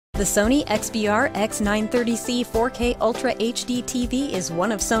The Sony XBR-65X930C 4K Ultra HD TV is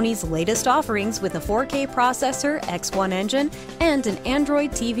one of Sony's latest offerings with a 4K processor, X1 engine, and an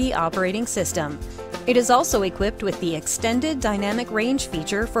Android TV operating system. It is also equipped with the Extended Dynamic Range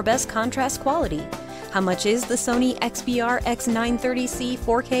feature for best contrast quality. How much is the Sony XBR-65X930C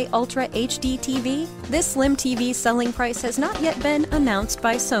 4K Ultra HD TV? This slim TV's selling price has not yet been announced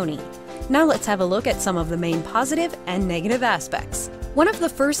by Sony. Now let's have a look at some of the main positive and negative aspects. One of the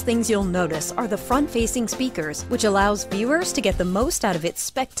first things you'll notice are the front-facing speakers, which allows viewers to get the most out of its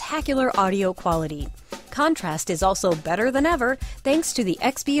spectacular audio quality. Contrast is also better than ever thanks to the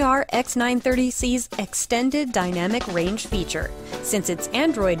XBR-X930C's Extended Dynamic Range feature. Since it's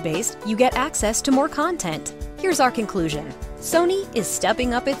Android-based, you get access to more content. Here's our conclusion. Sony is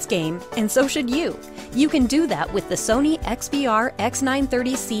stepping up its game, and so should you. You can do that with the Sony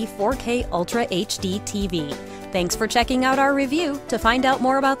XBR-X930C 4K Ultra HD TV. Thanks for checking out our review. To find out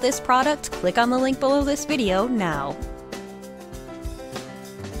more about this product, click on the link below this video now.